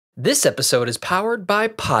This episode is powered by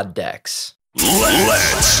Poddex.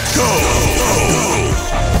 Let's go!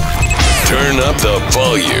 Turn up the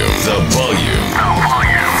volume.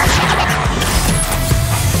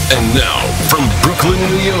 And now, from Brooklyn,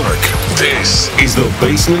 New York, this is the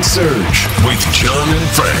Basement Surge with John and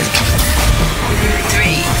Frank.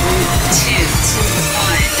 3, 2,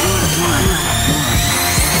 1.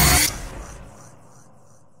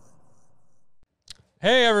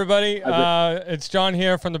 Hey everybody, it's John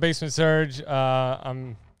here from the Basement Surge.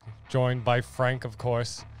 I'm joined by Frank, of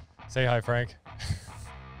course. Say hi, Frank.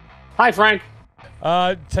 Hi, Frank.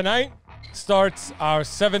 Tonight starts our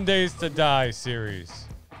 7 Days to Die series,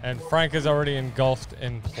 and Frank is already engulfed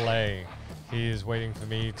in play. He is waiting for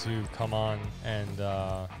me to come on and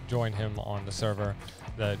join him on the server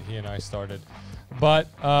that he and I started. But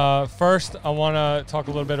first, I want to talk a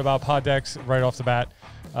little bit about Poddex right off the bat.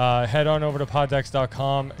 Head on over to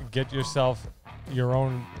poddex.com, get yourself your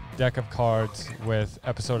own deck of cards with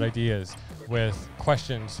episode ideas, with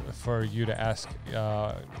questions for you to ask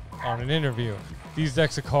on an interview. These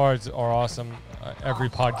decks of cards are awesome. Every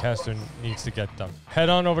podcaster needs to get them. Head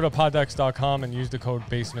on over to poddex.com and use the code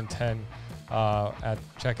BASEMENT10 at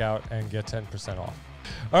checkout and get 10% off.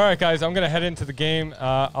 All right, guys, I'm going to head into the game.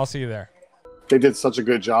 I'll see you there. They did such a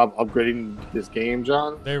good job upgrading this game,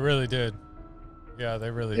 John. They really did. Yeah,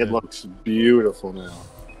 they really did. It looks beautiful now.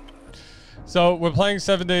 So we're playing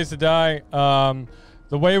 7 Days to Die.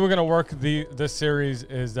 The way we're going to work this series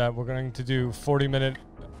is that we're going to do 40-minute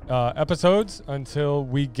episodes until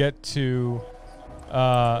we get to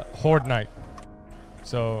Horde Night.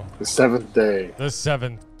 So The seventh day. the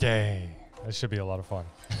 7th day. That should be a lot of fun.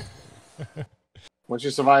 Once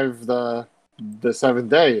you survive the seventh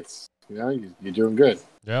day, it's you're doing good.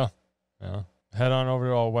 Yeah. Head on over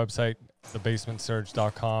to our website,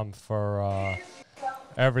 thebasementsurge.com, for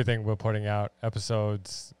everything we're putting out.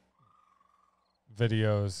 Episodes,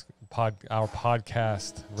 videos, our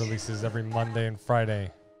podcast releases every Monday and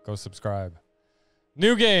Friday. Go subscribe.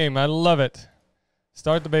 New game. I love it.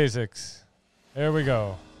 Start the basics. There we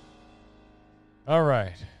go. All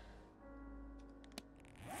right.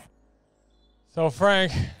 So,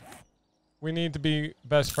 Frank, we need to be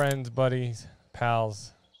best friends, buddies,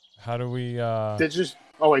 pals. How do we... Did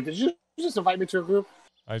you just invite me to a group?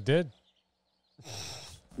 I did.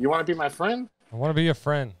 You want to be my friend? I want to be a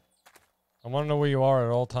friend. I want to know where you are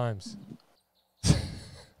at all times.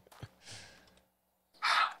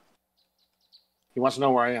 He wants to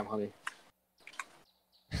know where I am, honey.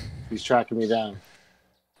 He's tracking me down.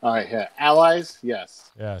 All right, yeah. Allies?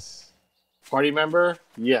 Yes. Yes. Party member?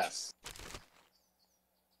 Yes.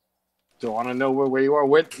 Do I want to know where you are?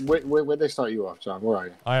 Where'd they start you off, John? Where are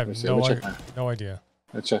you? I have Let me see. no Let me check idea.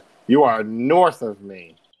 Let's check. You are north of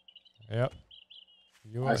me. Yep.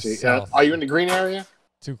 You I are see. south. Are you in the green area?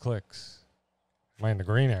 2 clicks. Am I in the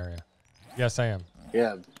green area? Yes, I am.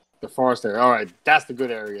 Yeah, the forest area. All right, that's the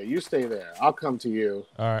good area. You stay there. I'll come to you.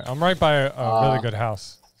 All right. I'm right by a really good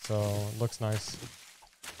house, so it looks nice.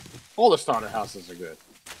 All the starter houses are good.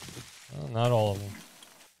 Well, not all of them.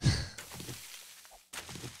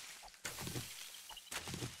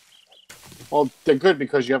 Well, they're good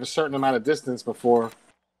because you have a certain amount of distance before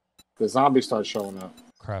the zombies start showing up.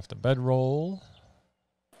 Craft a bedroll.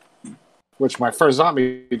 Which my first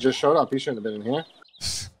zombie just showed up. He shouldn't have been in here.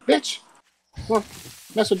 Bitch! Come on,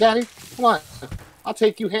 mess with daddy. Come on. I'll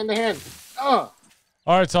take you hand to hand. All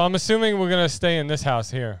right, so I'm assuming we're going to stay in this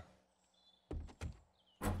house here.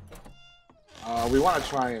 We want to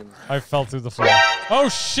try and... I fell through the floor. Oh,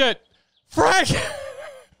 shit! Frank!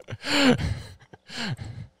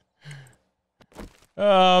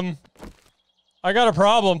 I got a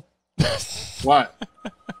problem. What?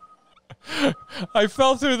 I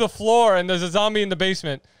fell through the floor and there's a zombie in the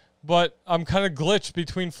basement, but I'm kind of glitched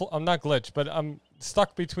between... I'm not glitched, but I'm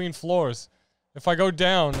stuck between floors. If I go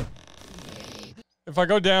down,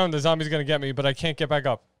 the zombie's going to get me, but I can't get back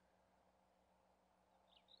up.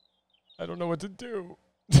 I don't know what to do.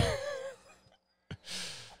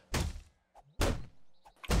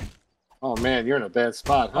 Oh, man, you're in a bad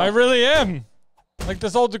spot, huh? I really am. Like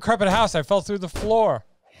this old decrepit house, I fell through the floor.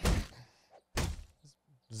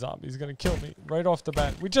 Zombie's gonna kill me right off the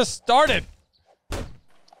bat. We just started.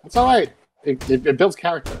 It's all right. It builds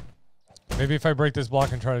character. Maybe if I break this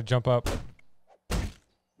block and try to jump up.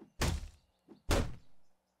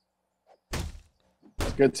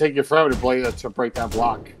 It's going to take you forever to break that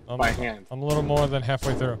block by hand. I'm a little more than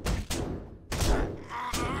halfway through.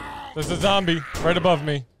 There's a zombie right above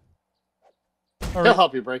me. He'll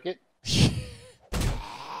help you break it.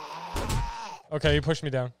 Okay, he pushed me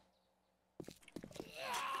down.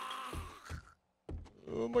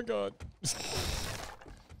 Oh my god.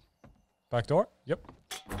 Back door? Yep.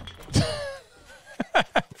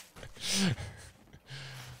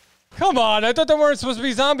 Come on, I thought there weren't supposed to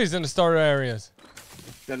be zombies in the starter areas.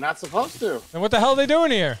 They're not supposed to. And what the hell are they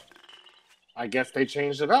doing here? I guess they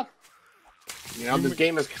changed it up. You know, this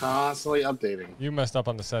game is constantly updating. You messed up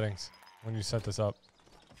on the settings when you set this up.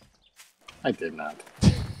 I did not.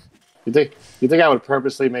 You think I would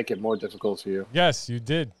purposely make it more difficult for you? Yes, you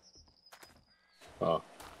did. Oh.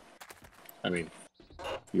 I mean,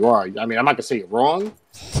 you are. I mean, I'm not gonna say you're wrong,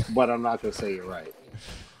 but I'm not gonna say you're right.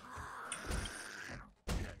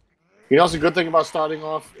 You know what's a good thing about starting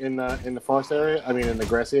off in the forest area? I mean, in the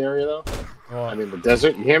grassy area, though? What? I mean, the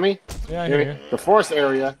desert. You hear me? Yeah, I You hear hear you. me? The forest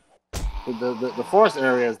area, the forest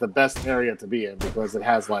area is the best area to be in because it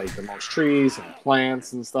has, like, the most trees and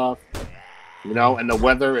plants and stuff. You know, and the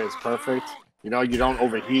weather is perfect. You know, you don't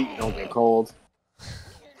overheat, you don't get cold.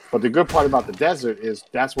 But the good part about the desert is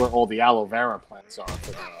that's where all the aloe vera plants are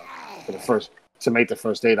for the first to make the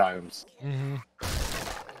first aid items. Mm-hmm.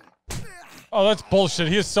 Oh, that's bullshit.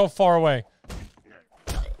 He is so far away.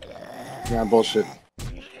 Yeah, bullshit.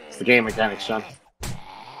 It's the game mechanics, Sean. You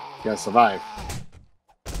gotta survive.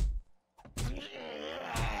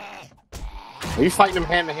 Are you fighting him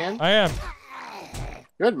hand to hand? I am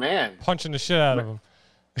Good man. punching the shit out of him.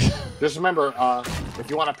 Just remember, if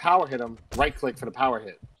you want to power hit him, right click for the power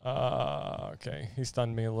hit. Okay. He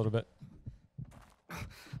stunned me a little bit.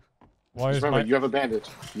 Why Just is remember, my... you have a bandage.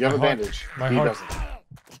 You have a my heart- bandage. my He heart- doesn't.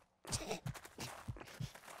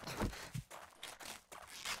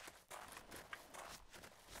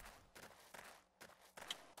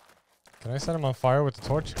 Can I set him on fire with the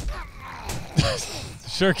torch?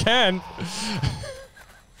 Sure can.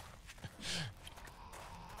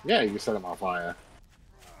 Yeah, you can set him on fire.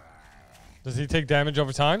 Does he take damage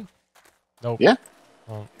over time? Nope. Yeah.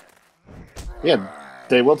 Oh. Yeah,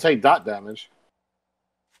 they will take dot damage.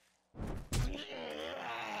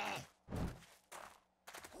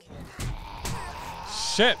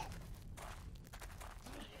 Shit.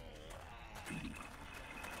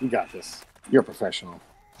 You got this. You're a professional.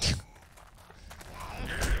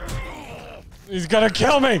 He's gonna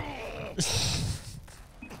kill me.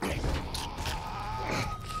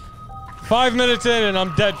 5 minutes in and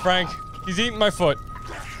I'm dead, Frank. He's eating my foot.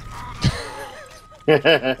 Hit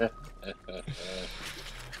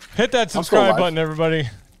that subscribe alive. button, everybody.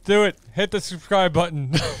 Do it. Hit the subscribe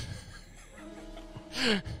button.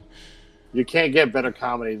 You can't get better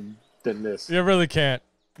comedy than this. You really can't.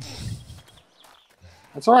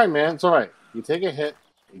 That's all right, man. It's all right. You take a hit,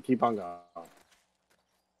 you keep on going.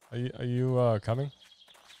 Are you coming?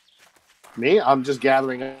 Me, I'm just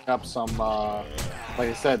gathering up some. Like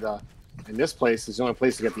I said, in this place is the only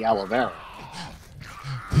place to get the aloe vera.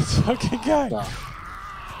 This fucking guy. So.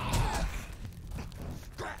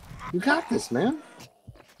 You got this, man.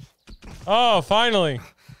 Oh, finally.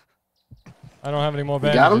 I don't have any more You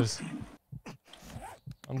got him? bandages.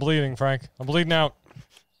 I'm bleeding, Frank. I'm bleeding out.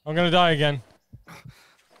 I'm gonna die again.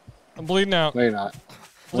 I'm bleeding out. No, you're not. No,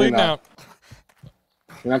 Bleeding you're not. out.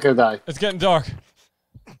 You're not gonna die. It's getting dark.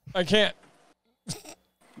 I can't.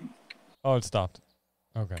 Oh, it stopped.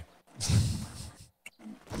 Okay.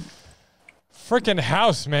 Freaking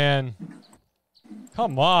house, man.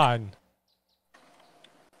 Come on.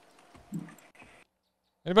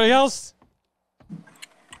 Anybody else?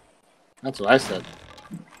 That's what I said.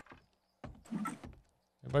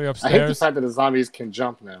 Anybody I hate the upstairs? fact that the zombies can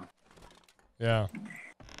jump now. Yeah.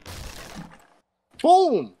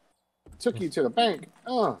 Boom! Took you to the bank.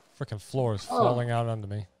 Oh, Freaking floor is falling out under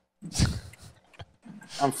me.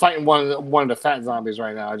 I'm fighting one of the fat zombies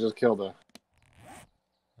right now. I just killed her. All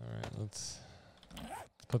right, let's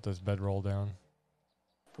put this bedroll down.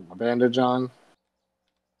 Put my bandage on.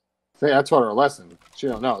 See, I taught her a lesson. She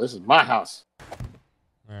don't know. This is my house.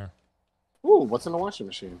 There. Ooh, what's in the washing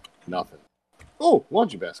machine? Nothing. Ooh,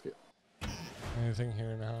 laundry basket. Anything here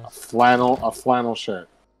in the A house? flannel shirt.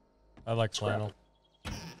 I like Scrap flannel.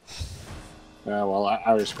 Yeah, well, I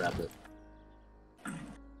already scrapped it.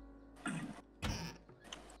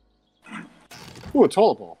 Ooh, a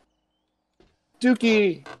toilet bowl.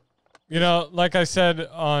 Dookie. You know, like I said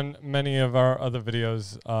on many of our other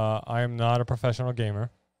videos, I am not a professional gamer.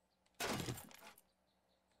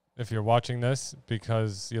 If you're watching this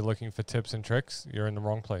because you're looking for tips and tricks, you're in the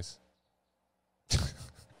wrong place.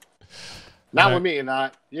 Not Right. with me,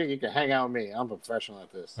 not. You can hang out with me. I'm a professional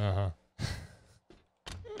at this. Uh-huh.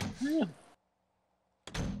 Yeah.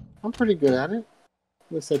 I'm pretty good at it.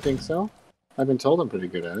 At least I think so. I've been told I'm pretty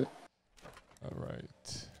good at it. All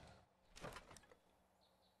right.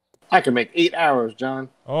 I can make 8 arrows, John.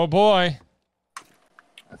 Oh, boy.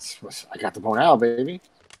 I got the bone out, baby.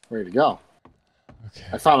 Ready to go. Okay.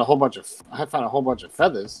 I found a whole bunch of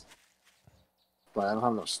feathers, but I don't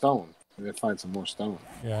have no stone. I need to find some more stone.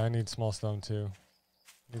 Yeah, I need small stone too.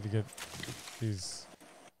 Need to get these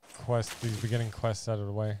beginning quests out of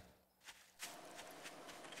the way.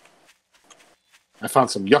 I found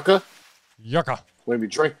some yucca. Yucca. We're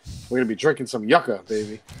gonna be drinking some yucca,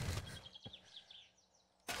 baby.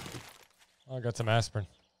 I got some aspirin.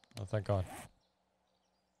 Oh, thank God.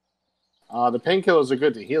 The painkillers are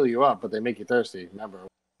good to heal you up, but they make you thirsty. Remember,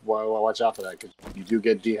 watch out for that because you do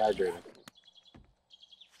get dehydrated.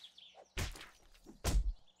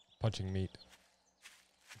 Punching meat.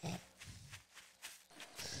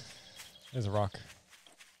 There's a rock.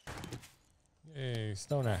 Yay,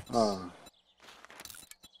 stone axe.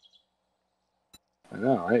 I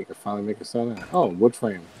know, right? You can finally make a stone axe. Oh, wood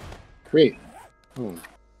frame. Create. Oh.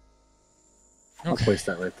 I'll place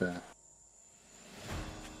that right there.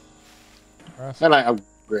 And I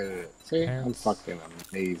upgraded it. See? Pants. I'm fucking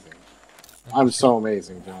amazing. I'm so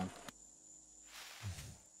amazing, John.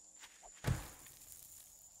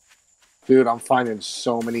 Dude, I'm finding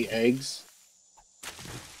so many eggs.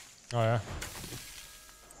 Oh, yeah?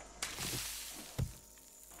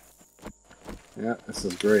 Yeah, this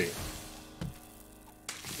is great.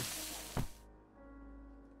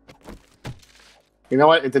 You know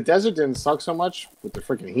what? If the desert didn't suck so much with the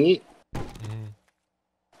freaking heat,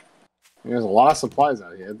 there's a lot of supplies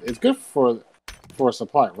out here. It's good for a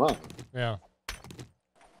supply run. Yeah.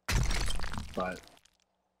 But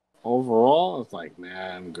overall, it's like,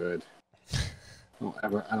 man, I'm good.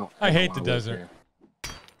 I hate the desert.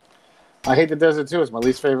 I hate the desert too. It's my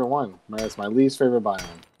least favorite one. It's my least favorite biome.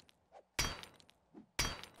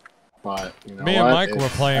 But you know, me and Mike were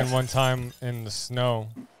playing one time in the snow.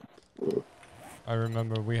 I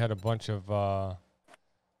remember we had a bunch of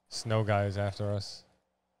snow guys after us.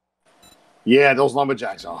 Yeah, those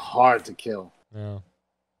lumberjacks are hard to kill. Yeah.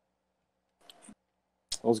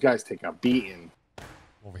 Those guys take a beating.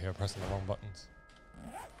 Over here pressing the wrong buttons.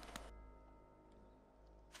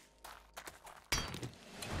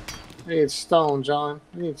 I need stone, John.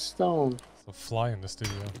 I need stone. There's a fly in the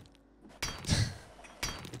studio.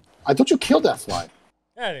 I thought you killed that fly.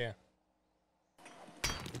 Yeah.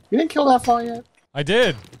 You didn't kill that fly yet? I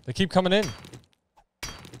did. They keep coming in.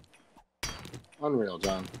 Unreal,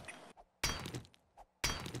 John.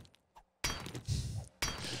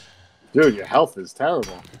 Dude, your health is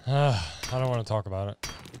terrible. I don't want to talk about it.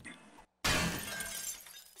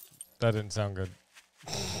 That didn't sound good.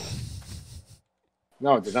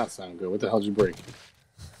 No, it did not sound good. What the hell did you break?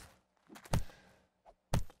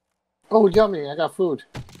 Oh, yummy. I got food.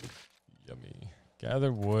 Yummy.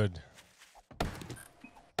 Gather wood.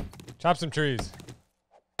 Chop some trees.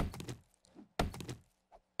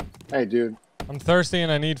 Hey, dude. I'm thirsty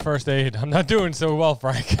and I need first aid. I'm not doing so well,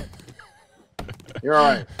 Frank. You're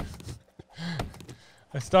alright.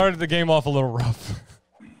 I started the game off a little rough.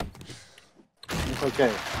 It's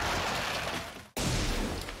okay.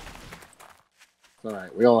 It's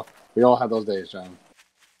alright. We all have those days, John.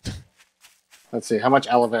 Let's see how much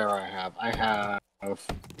aloe vera I have. I have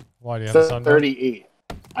Why do you have a sunburn? 38.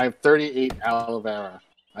 I have 38 aloe vera.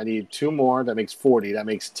 I need 2 more. That makes 40. That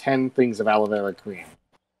makes 10 things of aloe vera cream.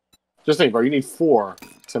 Just think, bro. You need 4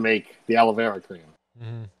 to make the aloe vera cream,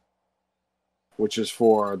 which is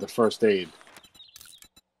for the first aid,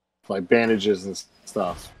 like bandages and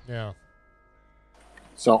stuff. Yeah.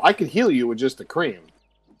 So I could heal you with just the cream.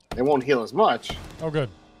 It won't heal as much. Oh, good.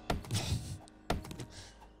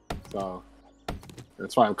 So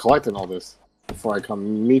that's why I'm collecting all this before I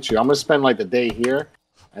come meet you. I'm gonna spend like the day here,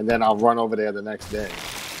 and then I'll run over there the next day.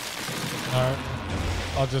 All right.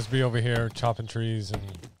 I'll just be over here chopping trees and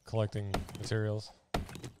collecting materials,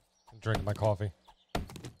 and drinking my coffee.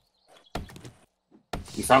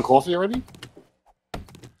 You found coffee already?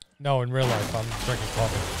 No, in real life, I'm drinking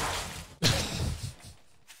coffee.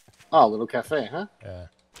 Oh, a little cafe, huh? Yeah.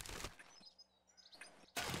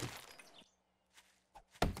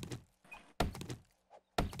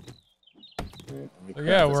 So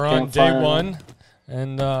yeah, we're on day 1,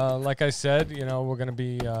 and like I said, you know, we're gonna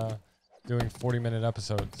be doing 40-minute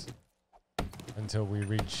episodes until we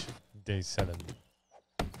reach day 7.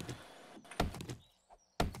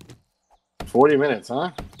 40 minutes,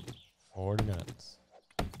 huh? 40 minutes.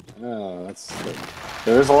 Oh, that's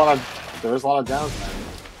there is a lot of downtime.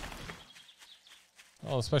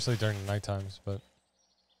 Well, especially during the night times, but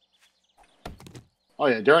Oh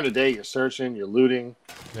yeah, during the day you're searching, you're looting.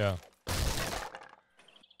 yeah.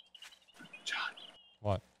 John,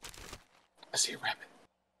 What? I see a rabbit.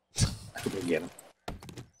 I think I can get him.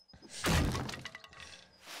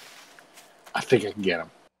 I think I can get him.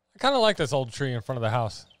 I kind of like this old tree in front of the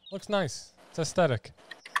house. Looks nice. It's aesthetic.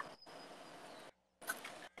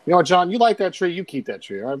 You know what, John? You like that tree? You keep that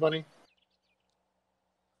tree, all right, buddy?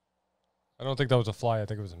 I don't think that was a fly. I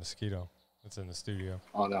think it was a mosquito. It's in the studio.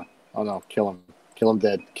 Oh no! Oh no! Kill him! Kill him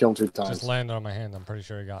dead! Kill him 3 times! Just landed on my hand. I'm pretty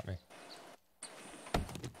sure he got me.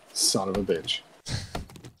 Son of a bitch!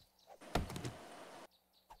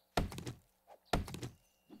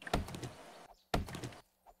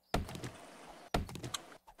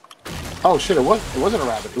 Oh shit! It wasn't a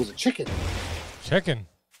rabbit. It was a chicken. Chicken.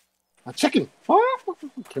 A chicken! Oh,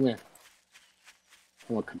 come here.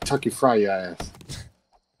 I'm gonna Kentucky Fry your ass.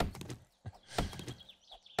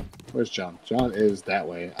 Where's John? John is that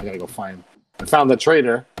way. I gotta go find him. I found the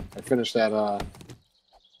trader. I finished that.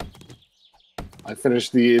 I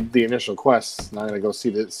finished the initial quest. Now I gotta go see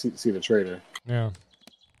the trader. Yeah.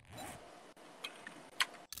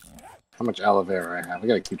 How much aloe vera I have? I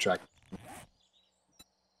gotta keep track.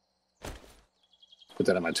 Put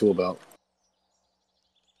that in my tool belt.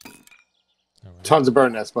 Tons of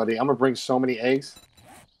bird nests, buddy. I'm gonna bring so many eggs.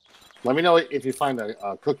 Let me know if you find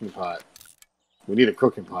a cooking pot. We need a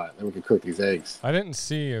cooking pot. Then we can cook these eggs. I didn't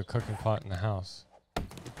see a cooking pot in the house.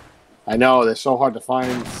 I know they're so hard to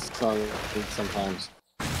find sometimes.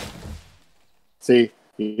 See,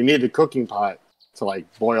 you need a cooking pot to like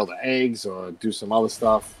boil the eggs or do some other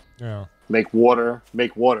stuff. Yeah. Make water.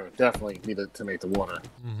 Make water. Definitely need it to make the water.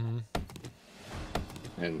 Mm-hmm.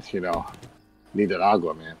 And need that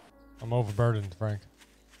agua, man. I'm overburdened, Frank.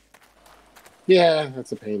 Yeah,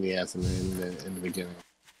 that's a pain in the ass in the beginning.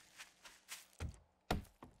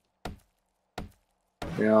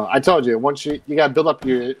 I told you once you gotta build up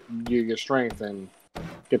your strength and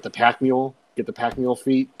get the pack mule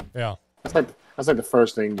feet. Yeah. That's like the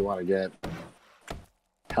first thing you want to get.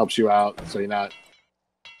 Helps you out so you're not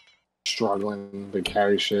struggling to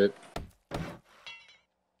carry shit.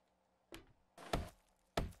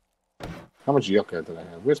 How much yucca did I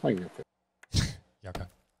have? Where's my yucca? Yucca.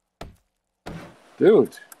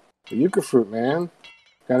 Dude, the yucca fruit, man.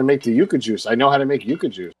 Gotta make the yucca juice. I know how to make yucca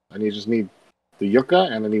juice. just need the yucca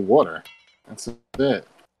and I need water. That's it.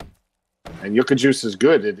 And yucca juice is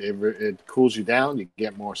good. It cools you down. You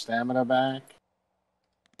get more stamina back.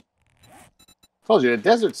 Told you, the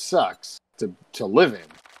desert sucks to live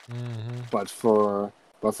in. Mm-hmm. But for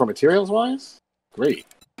materials wise, great.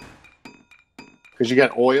 Because you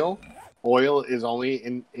get oil. Oil is only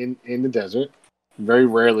in the desert. Very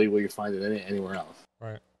rarely will you find it anywhere else.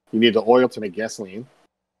 Right. You need the oil to make gasoline.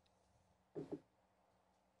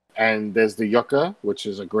 And there's the yucca, which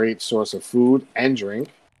is a great source of food and drink.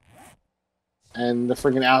 And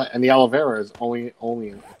the aloe vera is only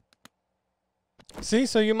in. See,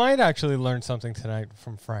 so you might actually learn something tonight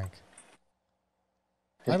from Frank.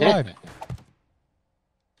 I lied.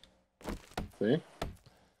 See?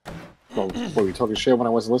 Well, were you talking shit when I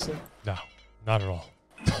wasn't listening? No, not at all.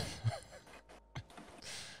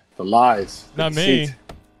 The lies. The Not me. deceit.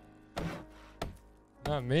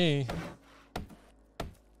 Not me.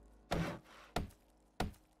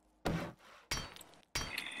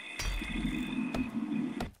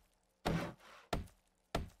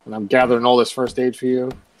 And I'm gathering all this first aid for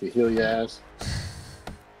you to heal your ass.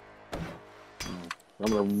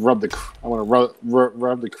 I'm gonna rub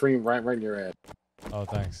the cream right in your head. Oh,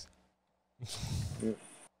 thanks. Yeah.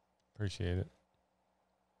 Appreciate it.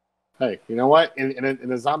 Hey, you know what?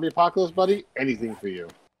 In a zombie apocalypse, buddy, anything for you.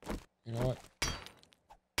 You know what?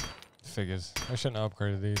 Figures. I shouldn't have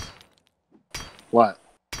upgraded these. What?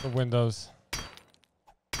 The windows.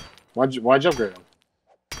 Why'd you upgrade them?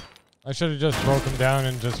 I should have just broke them down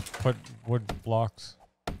and just put wood blocks.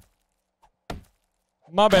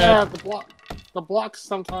 My Yeah, bad. the blocks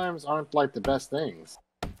sometimes aren't like the best things.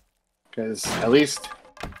 Because at least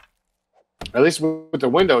with the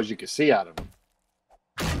windows, you can see out of them.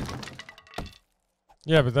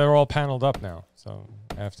 Yeah, but they're all paneled up now. So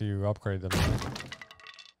after you upgrade them.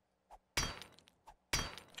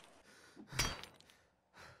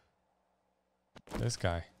 This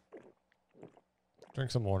guy. Drink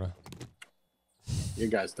some water. You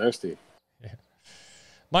guys thirsty?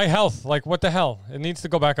 My health, like what the hell? It needs to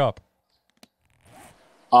go back up.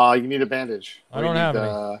 You need a bandage. I don't have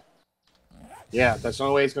any. Yeah, that's the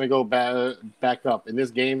only way it's going to go back up. In this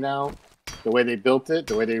game now, the way they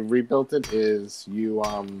rebuilt it is you,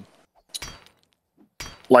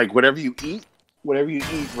 like whatever you eat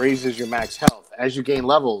raises your max health. As you gain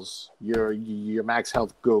levels, your max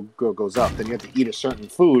health goes up. Then you have to eat a certain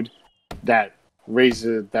food that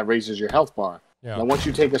raises your health bar. Yeah. Now, once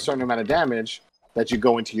you take a certain amount of damage, that you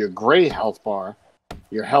go into your gray health bar,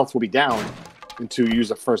 your health will be down until you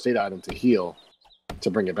use a first aid item to heal to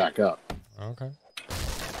bring it back up. Okay.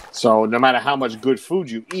 So no matter how much good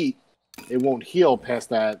food you eat, it won't heal past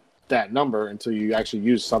that number until you actually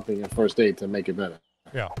use something in first aid to make it better.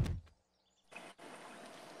 Yeah.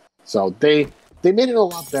 So they made it a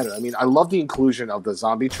lot better. I mean, I love the inclusion of the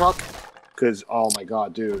zombie truck because, oh my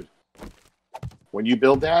god, dude. When you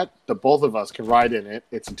build that, the both of us can ride in it.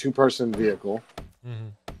 It's a 2-person vehicle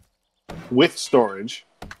with storage.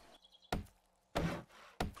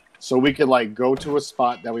 So we could like go to a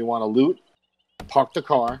spot that we want to loot, park the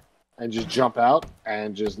car, and just jump out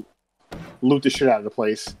and just loot the shit out of the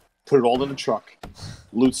place. Put it all in the truck,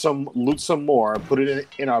 loot some more, put it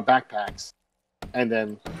in our backpacks, and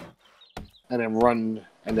then run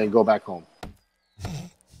and then go back home.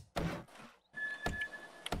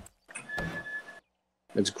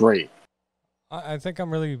 It's great. I think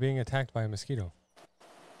I'm really being attacked by a mosquito.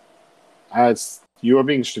 You are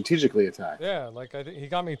being strategically attacked. Yeah, like he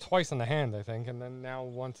got me twice in the hand, I think, and then now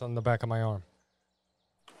once on the back of my arm.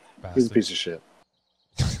 He's a Bastard. piece of shit.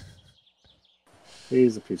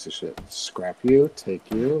 He's a piece of shit. Scrap you, take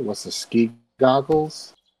you. What's the ski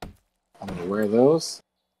goggles? I'm gonna wear those.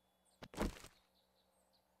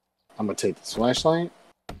 I'm gonna take this flashlight.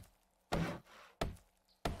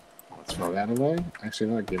 Let's throw that away.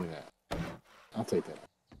 Actually, no, give me that. I'll take that.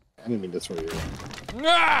 I didn't mean to throw you away.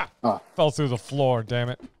 Ah! Ah. Fell through the floor, damn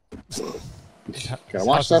it. Gotta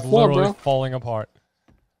watch that floor, bro. Falling apart.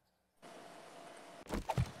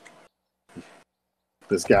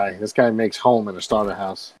 This guy makes home in a starter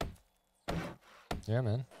house. Yeah,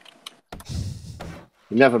 man.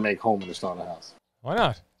 You never make home in a starter house. Why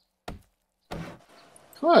not?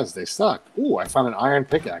 Cause they suck. Ooh, I found an iron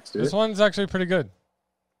pickaxe, dude. This one's actually pretty good.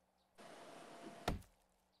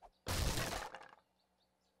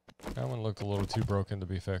 That one looked a little too broken to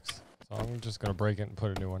be fixed. So I'm just gonna break it and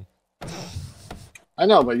put a new one. I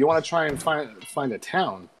know, but you want to try and find a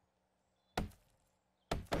town.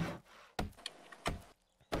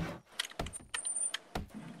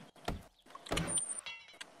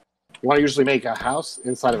 You want to usually make a house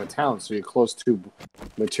inside of a town so you're close to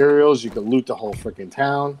materials. You can loot the whole freaking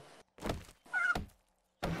town.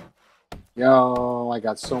 Yo, I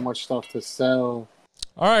got so much stuff to sell.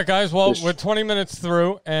 All right, guys. Well, we're 20 minutes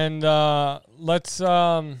through, and let's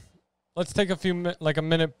take a a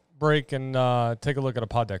minute break and take a look at a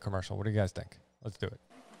Pod Deck commercial. What do you guys think? Let's do it.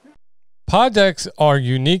 Pod Decks are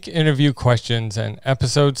unique interview questions and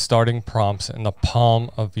episode starting prompts in the palm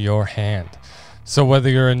of your hand. So whether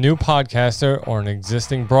you're a new podcaster or an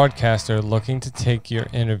existing broadcaster looking to take your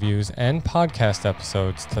interviews and podcast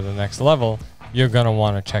episodes to the next level, you're going to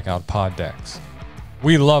want to check out Pod Decks.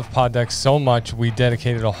 We love Pod Decks so much, we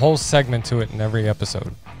dedicated a whole segment to it in every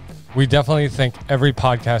episode. We definitely think every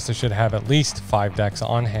podcaster should have at least 5 decks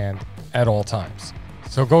on hand at all times.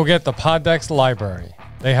 So go get the Pod Decks library.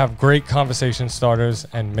 They have great conversation starters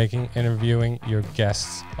and making interviewing your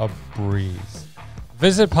guests a breeze.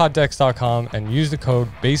 Visit poddecks.com and use the code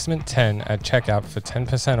BASEMENT10 at checkout for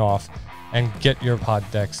 10% off and get your Pod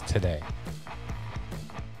Decks today.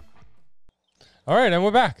 All right, and we're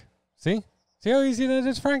back. See how easy that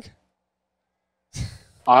is, Frank?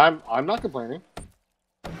 I'm not complaining.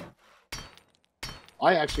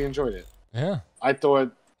 I actually enjoyed it. Yeah. I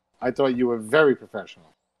thought you were very professional.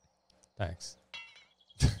 Thanks.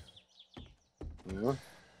 Yeah. All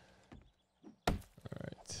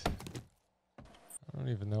right. I don't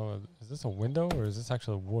even know. Is this a window or is this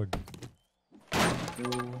actually wood?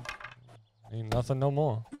 Ain't nothing no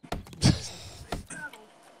more.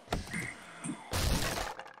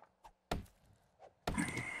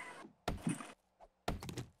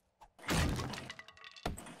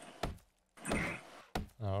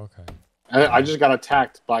 Oh, okay. I just got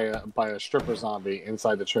attacked by a stripper zombie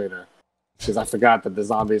inside the trader because I forgot that the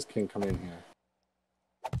zombies can come in here.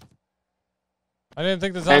 I didn't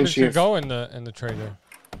think the zombies could go in the trader.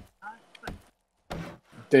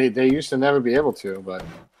 They used to never be able to, but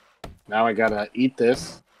now I gotta eat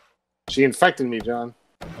this. She infected me, John.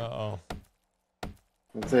 Uh-oh.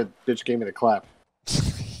 That's it. Bitch gave me the clap.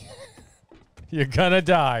 You're gonna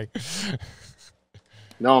die.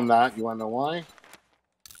 No, I'm not. You wanna know why?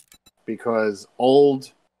 Because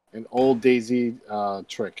an old Daisy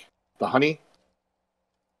trick. The honey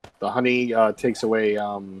takes away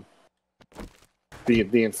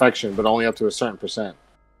the infection, but only up to a certain percent.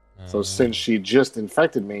 So since she just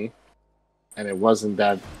infected me, and it wasn't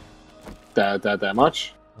that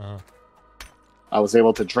much, I was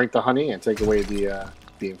able to drink the honey and take away the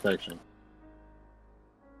infection.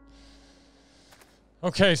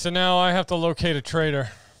 Okay, so now I have to locate a trader.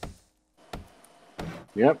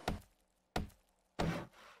 Yep.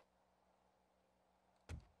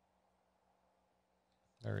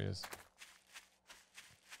 There he is.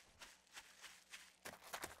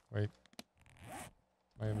 Wait.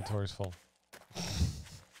 My inventory's full.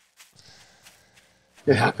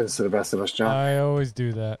 It happens to the best of us, John. I always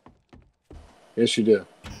do that. Yes, you do.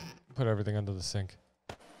 Put everything under the sink.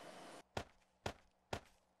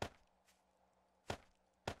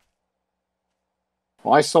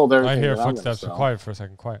 Well, I sold everything. I hear that I'm gonna footsteps. sell. Quiet for a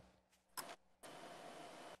second. Quiet.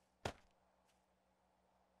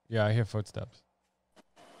 Yeah, I hear footsteps.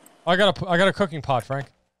 I got a cooking pot, Frank.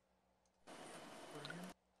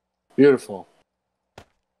 Beautiful.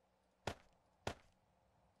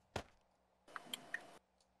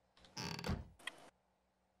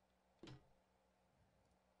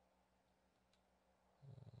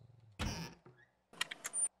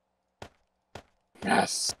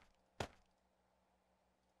 Yes.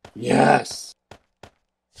 Yes.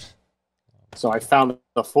 So I found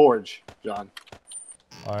the forge, John.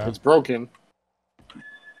 Oh, yeah? It's broken.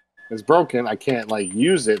 It's broken. I can't like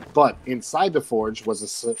use it, but inside the forge was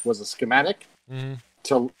a schematic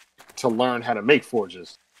Mm-hmm. to learn how to make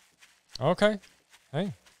forges. Okay.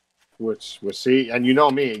 Hey. Which see, and you know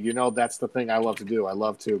me, you know that's the thing I love to do. I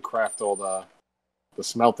love to craft all the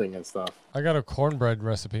smelting and stuff. I got a cornbread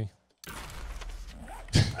recipe.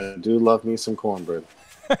 I do love me some cornbread.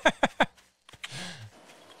 All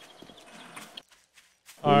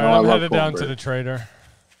right, know I I'm love headed down to cornbread. the trader.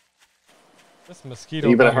 This mosquito.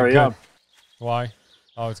 You better got me hurry good. up. Why?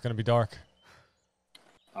 Oh, it's gonna be dark.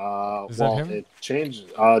 Is that Well, him? it changes.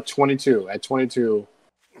 22. At 22,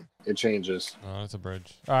 it changes. Oh, that's a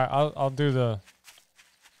bridge. All right, I'll do the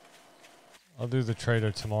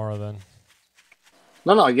trader tomorrow then.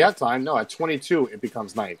 No, you have time. No, at 22, it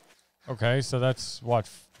becomes night. Okay, so that's what?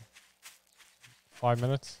 5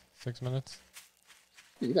 minutes? 6 minutes?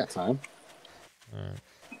 You got time. All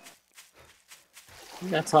right. You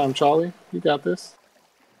got time, Charlie. You got this.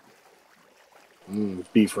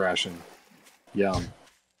 Beef ration. Yum.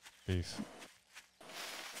 Beef.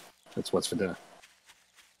 That's what's for dinner.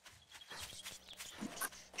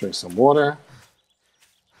 Drink some water.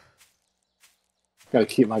 Gotta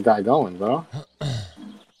keep my guy going, bro.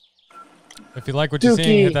 If you like what you're seeing,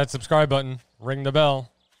 Dookie. hit that subscribe button. Ring the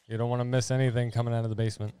bell. You don't want to miss anything coming out of the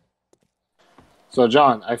basement. So,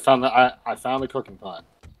 John, I found the cooking pot.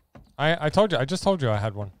 I told you. I just told you I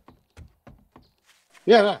had one.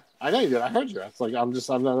 Yeah, I know you did. I heard you. It's like I was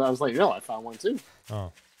like, I found one too.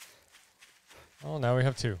 Oh. Oh, now we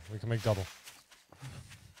have 2. We can make double.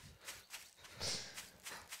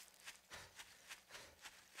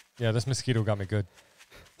 Yeah, this mosquito got me good.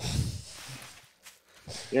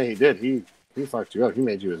 Yeah, he did. He fucked you up. He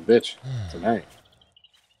made you his bitch tonight.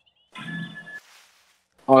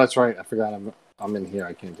 Oh, that's right. I forgot. I'm in here.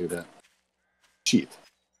 I can't do that. Cheat.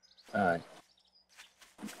 All right.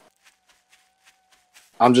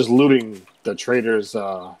 I'm just looting the trader's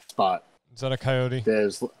spot. Is that a coyote?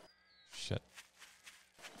 There's Shit.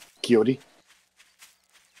 Coyote.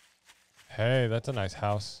 Hey, that's a nice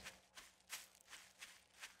house.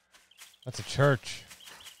 That's a church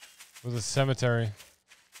with a cemetery.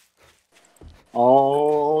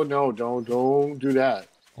 Oh no! Don't do that.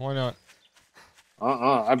 Why not?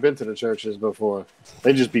 I've been to the churches before.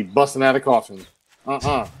 They just be busting out of coffins.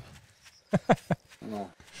 No.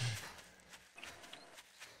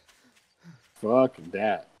 Fuck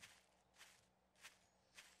that.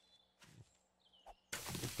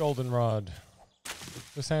 Goldenrod.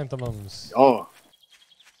 Chrysanthemums. Oh.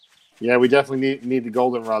 Yeah, we definitely need the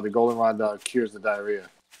goldenrod. The goldenrod cures the diarrhea.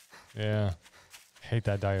 Yeah. Hate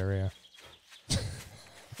that diarrhea.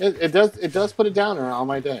 It does put a downer on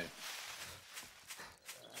my day.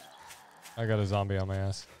 I got a zombie on my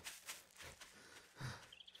ass.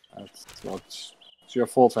 It's your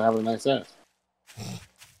fault for having a nice ass.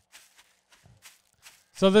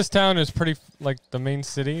 So this town is pretty, like, the main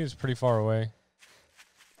city is pretty far away.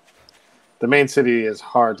 The main city is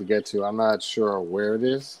hard to get to. I'm not sure where it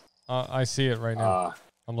is. I see it right now.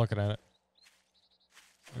 I'm looking at it.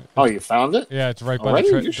 Oh, you found it? Yeah, it's right by Already?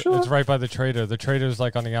 the You sure? It's right by the trader. The trader's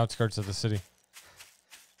like on the outskirts of the city.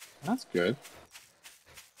 That's good.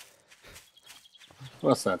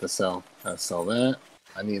 What else do I have to sell? I have to sell that.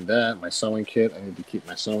 I need that. My sewing kit. I need to keep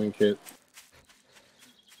my sewing kit.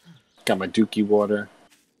 Got my dookie water.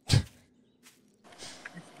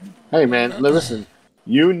 Hey man, listen.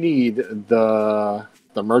 You need the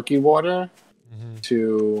murky water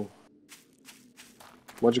to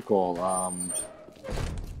what you call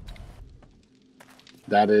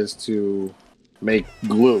that is to make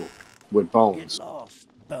glue with bones.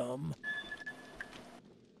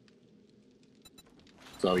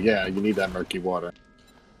 So yeah, you need that murky water.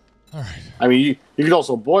 All right. I mean, you could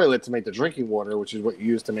also boil it to make the drinking water, which is what you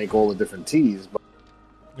use to make all the different teas. But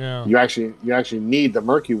Yeah. you actually need the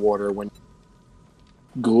murky water when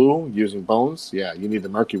glue using bones, yeah, you need the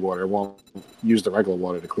murky water. It won't use the regular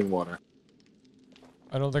water, the clean water.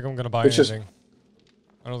 I don't think I'm gonna buy It's just- anything.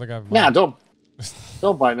 I don't think I have Nah, money.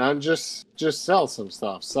 don't buy none. Just sell some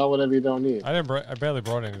stuff. Sell whatever you don't need. I barely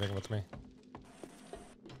brought anything with me.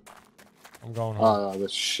 I'm going home.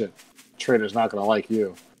 This shit. Trader's not gonna like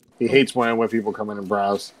you. He hates when people come in and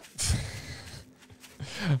browse.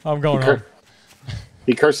 I'm going home.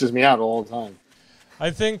 He curses me out all the time.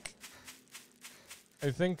 I think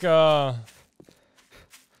this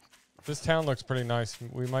town looks pretty nice.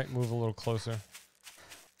 We might move a little closer.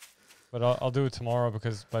 But I'll do it tomorrow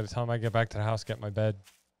because by the time I get back to the house, get my bed.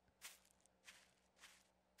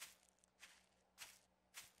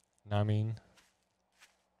 Know what I mean?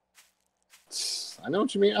 I know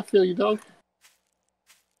what you mean. I feel you, dog.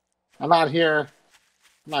 I'm out here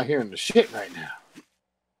in the shit right now.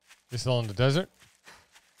 You're still in the desert?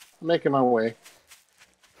 I'm making my way.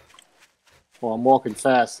 Well, I'm walking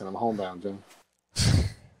fast and I'm homebound, Jim.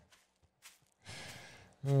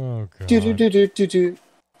 Oh, God. Do do do do do do.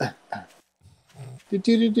 Do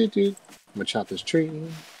do do do do. I'm gonna chop this tree.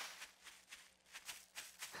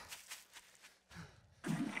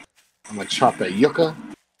 I'm gonna chop that yucca.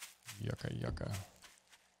 Yucca.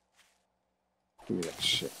 Give me that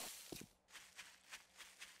shit.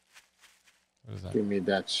 What is that? Give me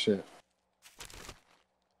that shit.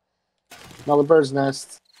 Another bird's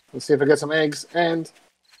nest. Let's see if I get some eggs. And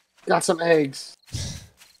got some eggs.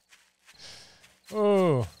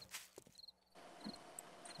 Oh.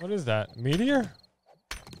 What is that? Meteor?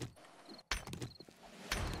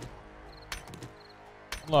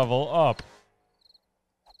 Level up.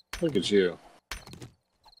 Look at you.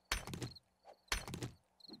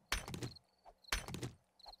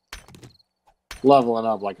 Leveling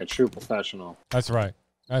up like a true professional. That's right.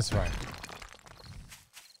 That's right.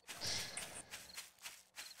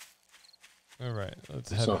 All right,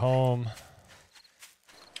 let's head So- home.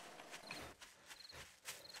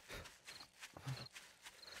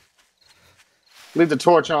 Leave the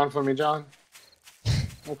torch on for me, John.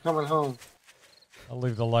 I'm coming home. I'll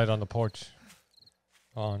leave the light on the porch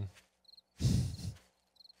on.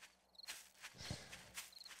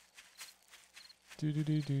 Do do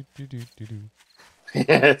do do do do do do.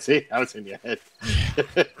 Yeah, see, I was in your head.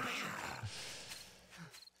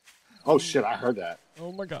 Oh shit, I heard that.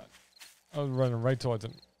 Oh my God! I was running right towards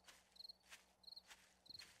him.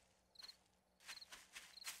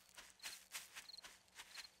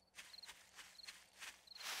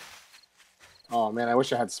 Oh man, I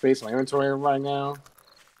wish I had space in my inventory right now.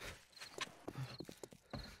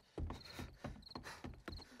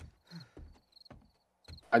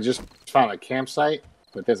 I just found a campsite,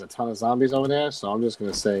 but there's a ton of zombies over there, so I'm just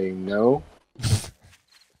gonna say no.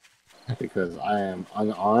 Because I am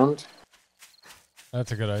unarmed.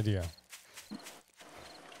 That's a good idea.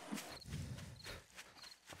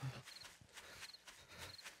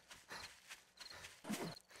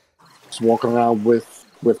 Just walking around with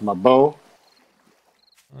my bow.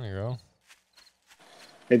 There you go.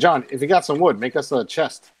 Hey John, if you got some wood, make us a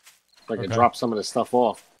chest. So I can Okay. drop some of this stuff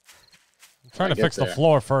off. I'm trying I to get fix the there.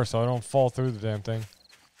 floor first so I don't fall through the damn thing.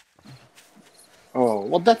 Oh,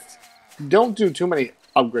 well don't do too many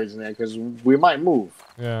upgrades in there because we might move.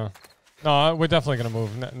 Yeah. No, we're definitely gonna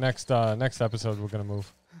move. Next episode, we're gonna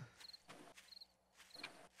move.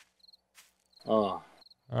 Oh,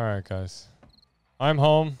 All right, guys. I'm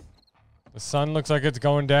home. The sun looks like it's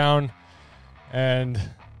going down, and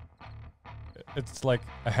it's like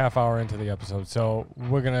a half hour into the episode, so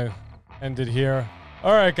we're gonna end it here.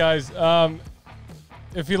 All right, guys.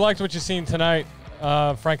 If you liked what you've seen tonight,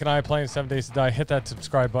 Frank and I playing 7 Days to Die, hit that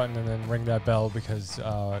subscribe button and then ring that bell because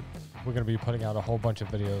we're gonna be putting out a whole bunch of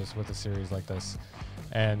videos with a series like this,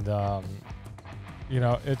 and you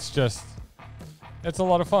know, it's a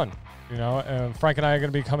lot of fun. You know, and Frank and I are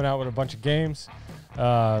going to be coming out with a bunch of games.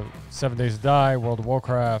 7 Days to Die, World of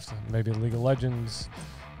Warcraft, maybe League of Legends.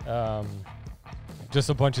 Just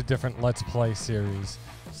a bunch of different Let's Play series.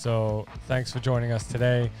 So thanks for joining us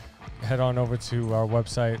today. Head on over to our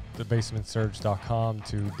website, thebasementsurge.com,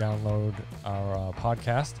 to download our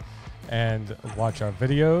podcast and watch our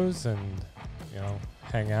videos and, you know,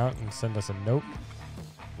 hang out and send us a note.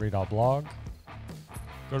 Read our blog.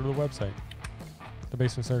 Go to the website,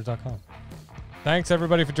 thebasementsurge.com. Thanks,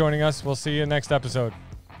 everybody, for joining us. We'll see you next episode.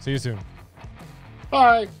 See you soon.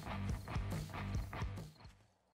 bye.